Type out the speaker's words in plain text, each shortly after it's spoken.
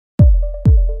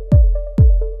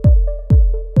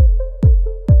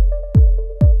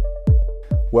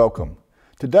Welcome.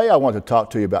 Today I want to talk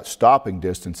to you about stopping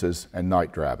distances and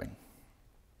night driving.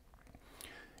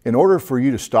 In order for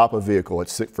you to stop a vehicle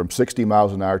from 60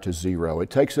 miles an hour to 0, it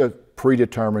takes a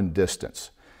predetermined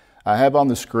distance. I have on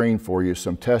the screen for you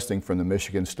some testing from the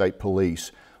Michigan State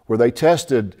Police where they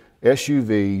tested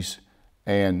SUVs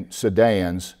and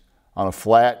sedans on a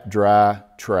flat, dry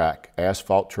track,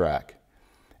 asphalt track.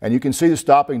 And you can see the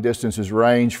stopping distances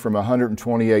range from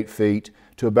 128 feet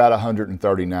to about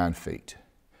 139 feet.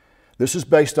 This is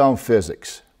based on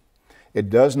physics.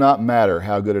 It does not matter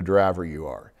how good a driver you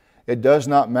are. It does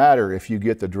not matter if you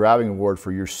get the driving award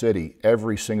for your city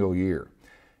every single year.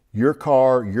 Your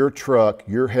car, your truck,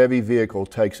 your heavy vehicle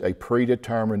takes a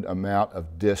predetermined amount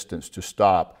of distance to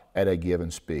stop at a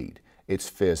given speed. It's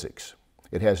physics.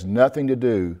 It has nothing to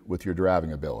do with your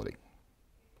driving ability.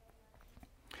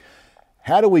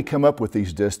 How do we come up with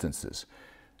these distances?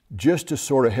 Just to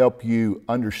sort of help you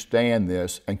understand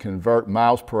this and convert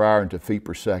miles per hour into feet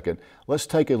per second, let's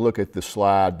take a look at the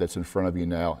slide that's in front of you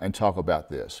now and talk about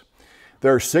this.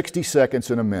 There are 60 seconds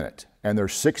in a minute, and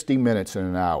there's 60 minutes in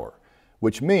an hour,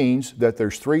 which means that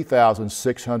there's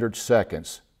 3,600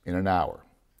 seconds in an hour.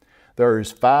 There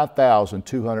is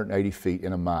 5,280 feet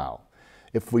in a mile.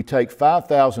 If we take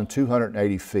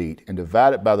 5,280 feet and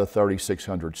divide it by the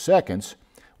 3,600 seconds,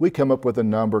 we come up with a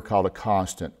number called a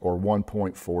constant, or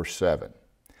 1.47.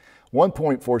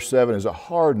 1.47 is a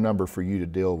hard number for you to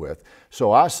deal with,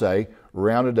 so I say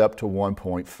round it up to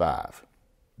 1.5.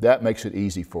 That makes it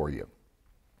easy for you.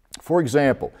 For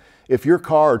example, if your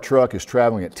car or truck is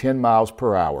traveling at 10 miles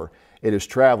per hour, it is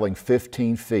traveling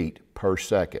 15 feet per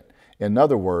second. In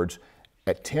other words,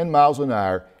 at 10 miles an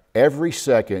hour, every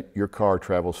second your car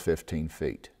travels 15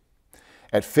 feet.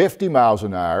 At 50 miles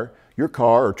an hour, your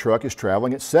car or truck is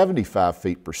traveling at 75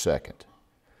 feet per second.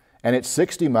 And at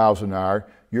 60 miles an hour,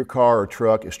 your car or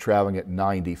truck is traveling at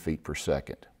 90 feet per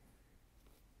second.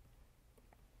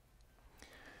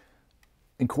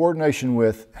 In coordination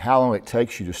with how long it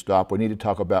takes you to stop, we need to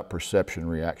talk about perception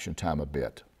reaction time a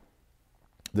bit.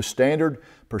 The standard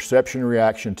perception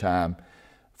reaction time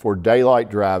for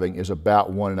daylight driving is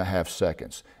about 1.5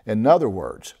 seconds. In other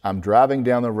words, I'm driving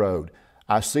down the road.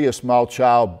 I see a small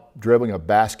child dribbling a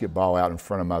basketball out in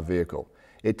front of my vehicle.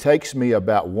 It takes me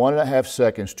about 1.5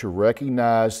 seconds to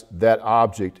recognize that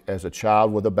object as a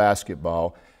child with a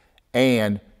basketball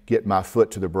and get my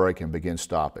foot to the brake and begin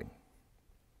stopping.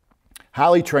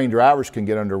 Highly trained drivers can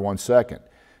get under 1 second.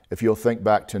 If you'll think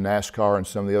back to NASCAR and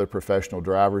some of the other professional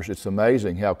drivers, it's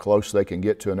amazing how close they can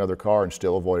get to another car and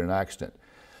still avoid an accident.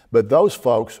 But those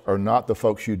folks are not the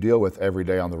folks you deal with every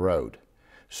day on the road.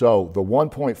 So the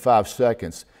 1.5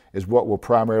 seconds is what we'll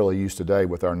primarily use today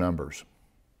with our numbers.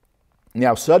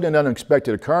 Now, sudden and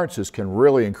unexpected occurrences can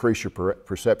really increase your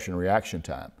perception reaction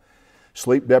time.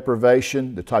 Sleep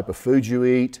deprivation, the type of food you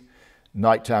eat,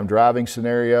 nighttime driving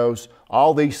scenarios,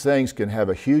 all these things can have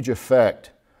a huge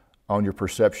effect on your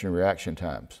perception reaction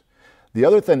times. The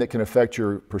other thing that can affect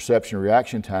your perception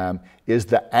reaction time is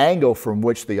the angle from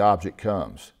which the object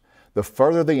comes. The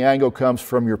further the angle comes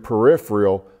from your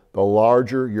peripheral, the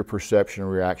larger your perception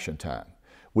reaction time.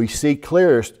 We see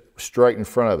clearest straight in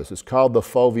front of us. It's called the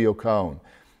foveal cone,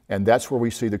 and that's where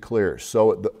we see the clearest.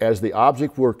 So as the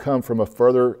object will come from a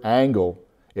further angle,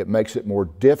 it makes it more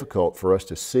difficult for us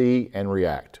to see and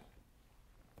react.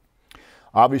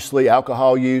 Obviously,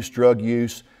 alcohol use, drug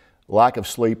use, lack of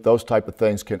sleep, those type of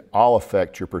things can all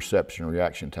affect your perception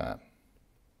reaction time.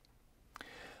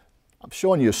 I'm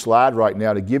showing you a slide right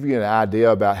now to give you an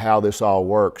idea about how this all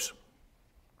works.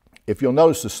 If you'll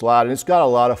notice the slide, and it's got a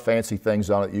lot of fancy things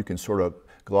on it you can sort of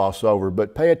gloss over,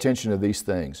 but pay attention to these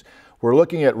things. We're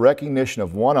looking at recognition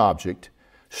of one object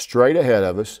straight ahead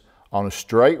of us on a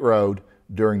straight road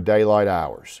during daylight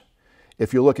hours.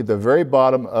 If you look at the very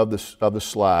bottom of the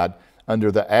slide,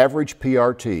 under the average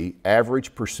PRT,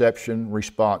 average perception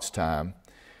response time,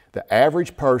 the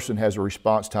average person has a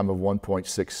response time of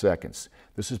 1.6 seconds.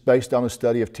 This is based on a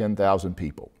study of 10,000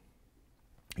 people.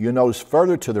 You'll notice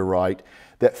further to the right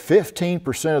that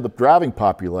 15% of the driving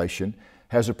population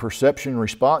has a perception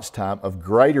response time of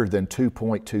greater than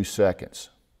 2.2 seconds.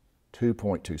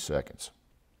 2.2 seconds.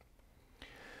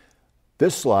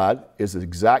 This slide is the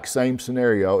exact same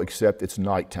scenario except it's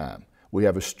nighttime. We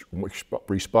have a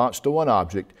response to one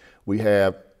object. We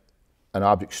have an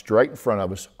object straight in front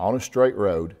of us on a straight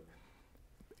road,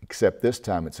 except this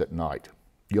time it's at night.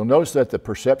 You'll notice that the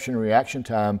perception reaction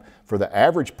time for the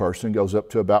average person goes up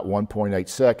to about 1.8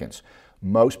 seconds.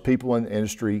 Most people in the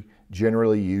industry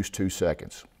generally use 2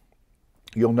 seconds.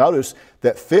 You'll notice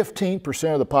that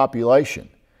 15% of the population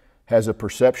has a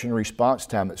perception response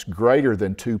time that's greater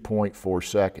than 2.4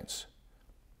 seconds.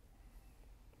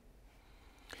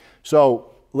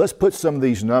 So let's put some of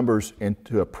these numbers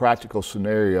into a practical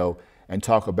scenario and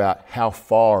talk about how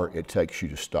far it takes you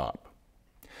to stop.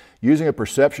 Using a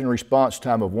perception response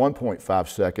time of 1.5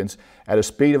 seconds at a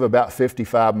speed of about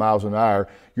 55 miles an hour,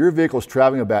 your vehicle is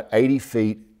traveling about 80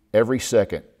 feet every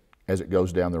second as it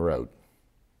goes down the road.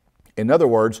 In other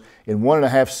words, in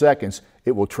 1.5 seconds,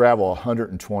 it will travel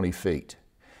 120 feet.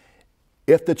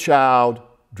 If the child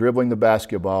dribbling the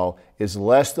basketball is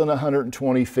less than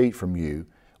 120 feet from you,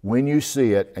 when you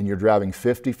see it and you're driving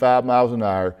 55 miles an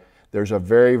hour, there's a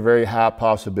very, very high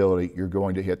possibility you're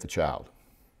going to hit the child.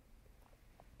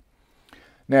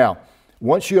 Now,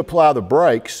 once you apply the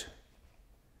brakes,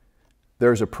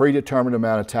 there's a predetermined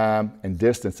amount of time and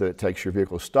distance that it takes your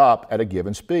vehicle to stop at a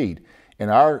given speed. In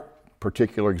our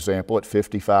particular example, at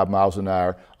 55 miles an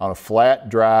hour on a flat,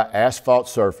 dry asphalt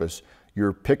surface,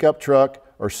 your pickup truck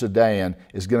or sedan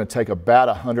is going to take about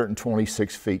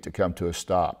 126 feet to come to a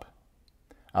stop.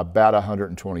 About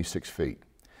 126 feet.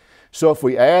 So if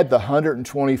we add the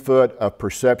 120 foot of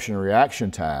perception reaction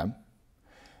time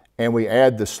and we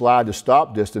add the slide to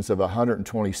stop distance of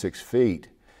 126 feet,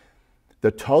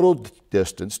 the total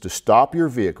distance to stop your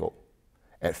vehicle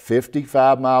at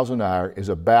 55 miles an hour is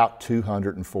about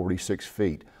 246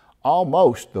 feet,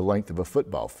 almost the length of a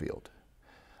football field.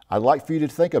 I'd like for you to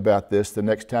think about this the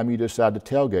next time you decide to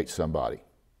tailgate somebody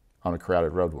on a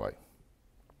crowded roadway.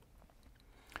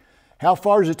 How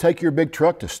far does it take your big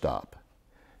truck to stop?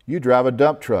 You drive a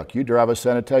dump truck, you drive a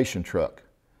sanitation truck.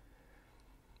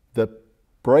 The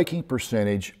braking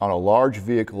percentage on a large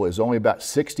vehicle is only about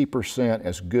 60%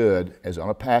 as good as on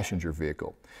a passenger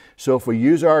vehicle. So if we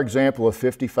use our example of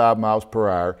 55 miles per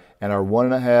hour and our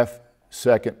 1.5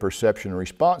 second perception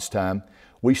response time,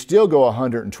 we still go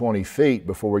 120 feet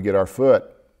before we get our foot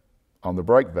on the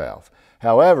brake valve.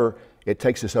 However, it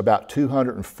takes us about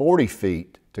 240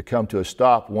 feet to come to a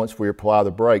stop once we apply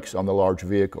the brakes on the large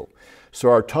vehicle. So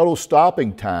our total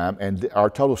stopping time and our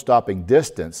total stopping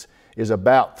distance is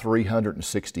about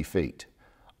 360 feet,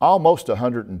 almost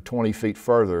 120 feet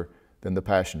further than the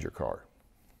passenger car.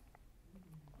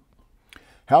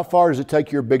 How far does it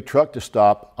take your big truck to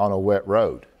stop on a wet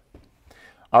road?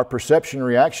 Our perception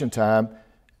reaction time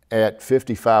at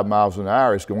 55 miles an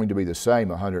hour is going to be the same,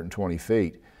 120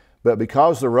 feet. But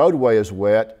because the roadway is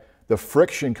wet, the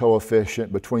friction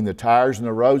coefficient between the tires and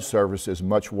the road surface is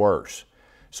much worse.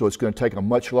 So it's going to take a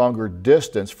much longer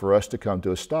distance for us to come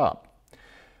to a stop.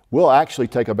 We'll actually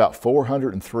take about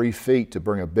 403 feet to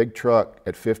bring a big truck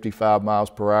at 55 miles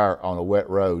per hour on a wet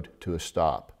road to a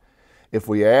stop. If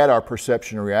we add our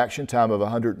perception reaction time of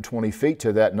 120 feet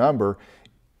to that number,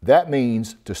 that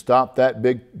means to stop that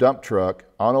big dump truck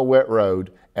on a wet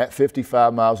road at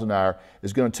 55 miles an hour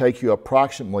is going to take you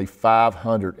approximately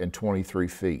 523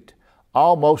 feet,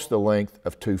 almost the length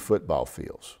of 2 football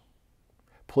fields.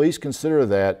 Please consider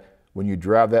that when you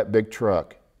drive that big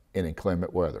truck in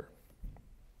inclement weather.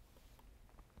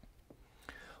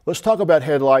 Let's talk about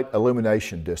headlight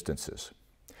illumination distances.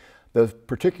 The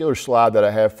particular slide that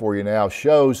I have for you now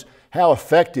shows how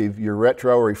effective your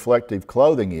retroreflective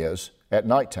clothing is at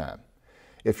nighttime.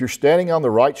 If you're standing on the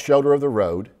right shoulder of the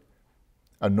road,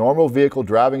 a normal vehicle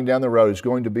driving down the road is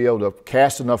going to be able to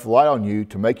cast enough light on you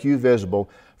to make you visible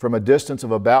from a distance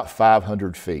of about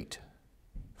 500 feet.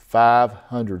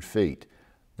 500 feet.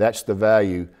 That's the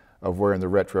value of wearing the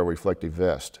retroreflective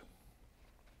vest.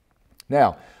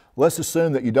 Now, let's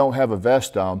assume that you don't have a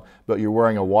vest on, but you're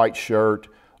wearing a white shirt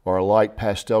or a light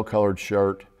pastel colored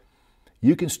shirt.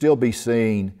 You can still be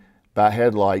seen by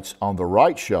headlights on the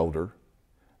right shoulder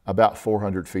about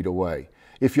 400 feet away.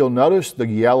 If you'll notice the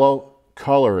yellow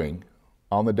coloring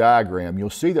on the diagram, you'll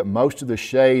see that most of the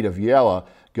shade of yellow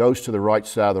goes to the right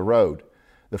side of the road.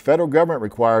 The federal government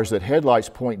requires that headlights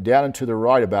point down and to the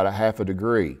right about 1/2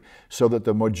 degree so that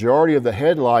the majority of the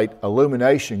headlight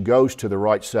illumination goes to the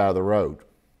right side of the road,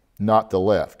 not the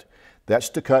left. That's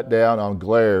to cut down on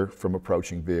glare from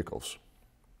approaching vehicles.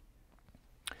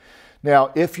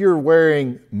 Now, if you're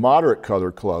wearing moderate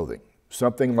colored clothing,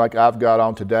 something like I've got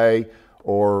on today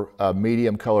or a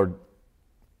medium colored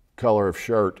color of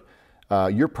shirt,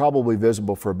 you're probably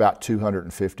visible for about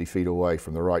 250 feet away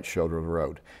from the right shoulder of the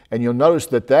road. And you'll notice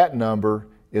that that number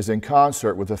is in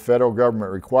concert with the federal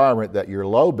government requirement that your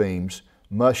low beams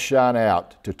must shine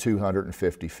out to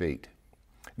 250 feet.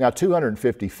 Now,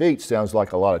 250 feet sounds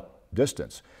like a lot of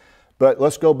distance, but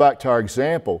let's go back to our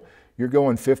example. You're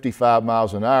going 55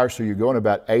 miles an hour, so you're going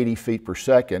about 80 feet per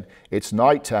second. It's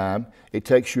nighttime. It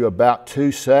takes you about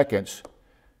 2 seconds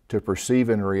to perceive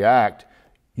and react.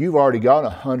 You've already gone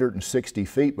 160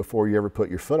 feet before you ever put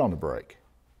your foot on the brake.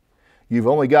 You've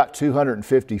only got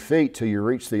 250 feet till you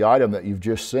reach the item that you've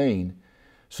just seen.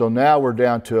 So now we're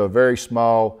down to a very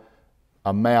small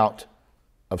amount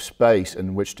of space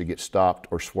in which to get stopped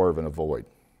or swerve and avoid.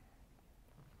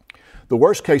 The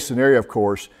worst case scenario, of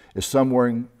course, is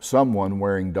someone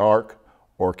wearing dark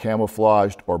or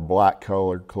camouflaged or black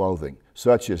colored clothing,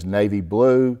 such as navy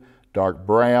blue, dark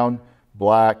brown,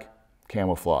 black,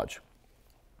 camouflage.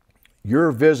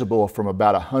 You're visible from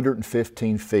about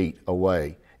 115 feet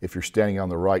away if you're standing on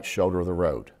the right shoulder of the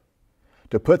road.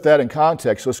 To put that in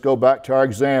context, let's go back to our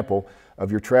example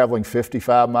of you're traveling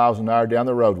 55 miles an hour down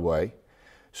the roadway.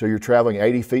 So you're traveling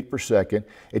 80 feet per second.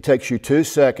 It takes you 2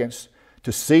 seconds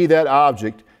to see that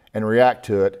object and react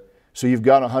to it, so you've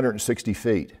gone 160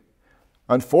 feet.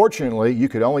 Unfortunately, you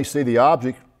could only see the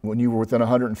object when you were within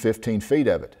 115 feet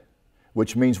of it,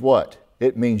 which means what?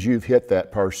 It means you've hit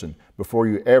that person before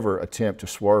you ever attempt to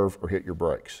swerve or hit your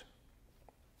brakes.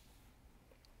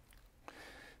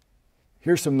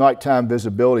 Here's some nighttime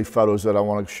visibility photos that I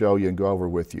want to show you and go over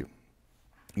with you.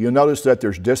 You'll notice that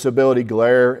there's disability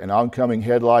glare and oncoming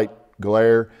headlight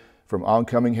glare from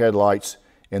oncoming headlights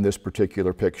in this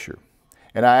particular picture.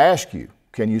 And I ask you,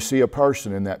 can you see a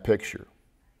person in that picture?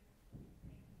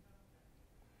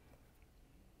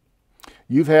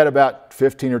 You've had about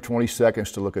 15 or 20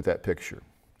 seconds to look at that picture.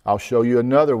 I'll show you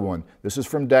another one. This is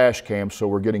from dash cam, so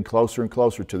we're getting closer and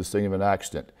closer to the scene of an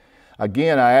accident.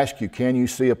 Again, I ask you, can you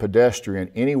see a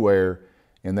pedestrian anywhere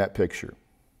in that picture?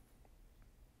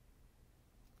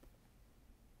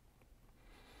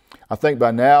 I think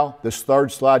by now, this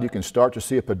third slide, you can start to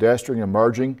see a pedestrian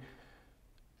emerging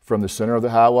from the center of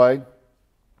the highway.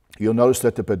 You'll notice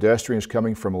that the pedestrian is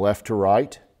coming from left to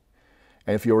right.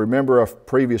 And if you'll remember a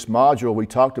previous module, we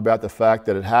talked about the fact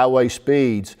that at highway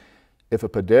speeds, if a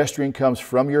pedestrian comes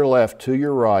from your left to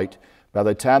your right, by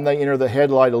the time they enter the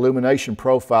headlight illumination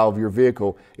profile of your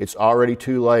vehicle, it's already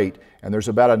too late, and there's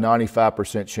about a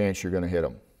 95% chance you're going to hit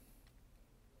them.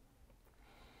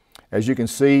 As you can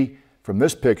see from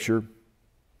this picture,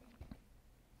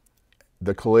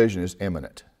 the collision is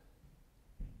imminent.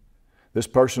 This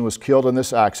person was killed in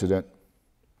this accident.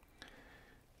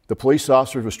 The police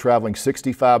officer was traveling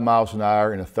 65 miles an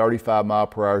hour in a 35 mile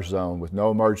per hour zone with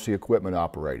no emergency equipment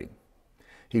operating.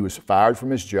 He was fired from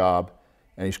his job,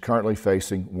 and he's currently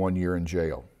facing 1 year in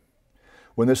jail.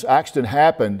 When this accident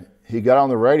happened, he got on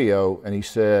the radio and he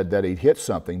said that he'd hit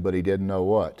something, but he didn't know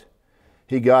what.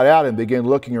 He got out and began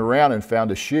looking around and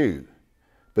found a shoe,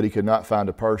 but he could not find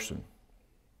a person.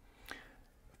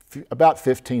 About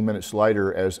 15 minutes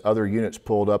later, as other units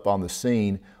pulled up on the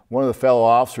scene, one of the fellow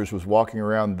officers was walking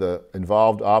around the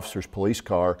involved officer's police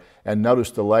car and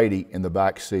noticed the lady in the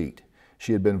back seat.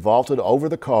 She had been vaulted over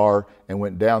the car and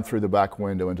went down through the back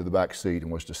window into the back seat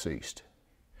and was deceased.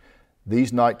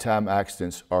 These nighttime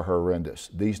accidents are horrendous.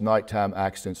 These nighttime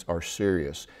accidents are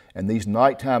serious. And these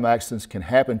nighttime accidents can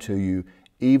happen to you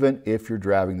even if you're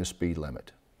driving the speed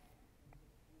limit.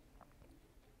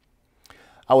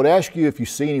 I would ask you if you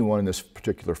see anyone in this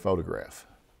particular photograph.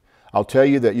 I'll tell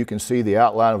you that you can see the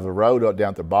outline of the road down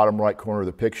at the bottom right corner of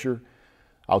the picture.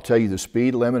 I'll tell you the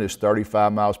speed limit is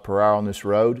 35 miles per hour on this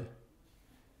road.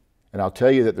 And I'll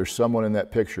tell you that there's someone in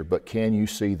that picture, but can you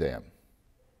see them?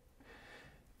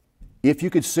 If you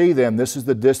could see them, this is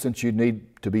the distance you'd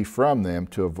need to be from them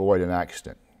to avoid an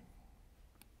accident.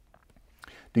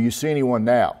 Do you see anyone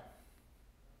now?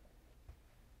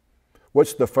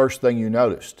 What's the first thing you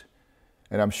noticed?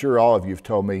 And I'm sure all of you have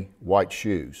told me white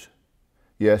shoes.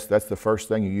 Yes, that's the first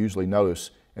thing you usually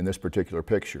notice in this particular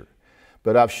picture.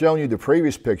 But I've shown you the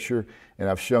previous picture, and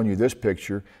I've shown you this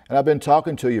picture, and I've been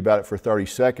talking to you about it for 30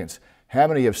 seconds. How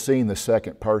many have seen the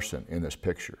second person in this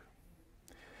picture?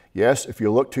 Yes, if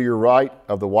you look to your right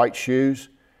of the white shoes,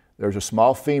 there's a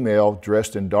small female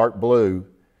dressed in dark blue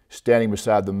standing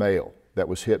beside the male that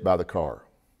was hit by the car.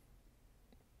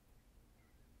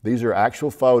 These are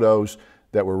actual photos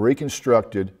that were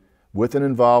reconstructed with the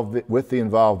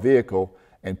involved vehicle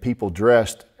and people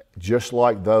dressed just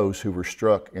like those who were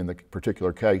struck in the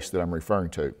particular case that I'm referring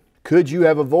to. Could you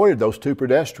have avoided those two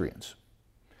pedestrians?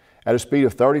 At a speed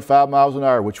of 35 miles an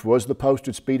hour, which was the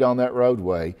posted speed on that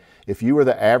roadway, if you were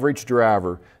the average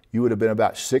driver, you would have been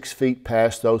about 6 feet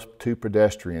past those two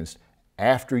pedestrians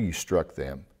after you struck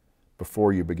them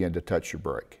before you begin to touch your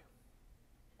brake.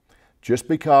 Just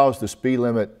because the speed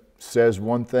limit says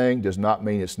one thing does not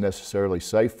mean it's necessarily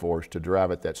safe for us to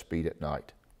drive at that speed at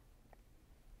night.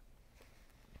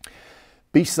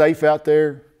 Be safe out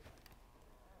there.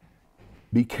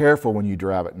 Be careful when you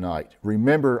drive at night.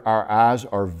 Remember, our eyes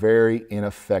are very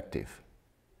ineffective.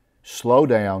 Slow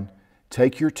down,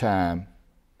 take your time,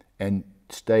 and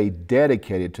stay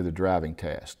dedicated to the driving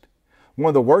task. One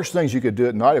of the worst things you could do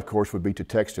at night, of course, would be to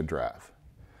text and drive.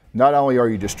 not only are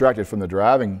you distracted from the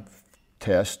driving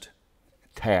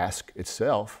task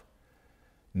itself,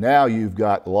 now you've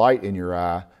got light in your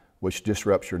eye which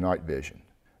disrupts your night vision.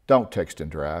 Don't text and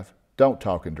drive. Don't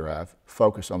talk and drive.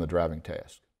 Focus on the driving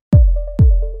task.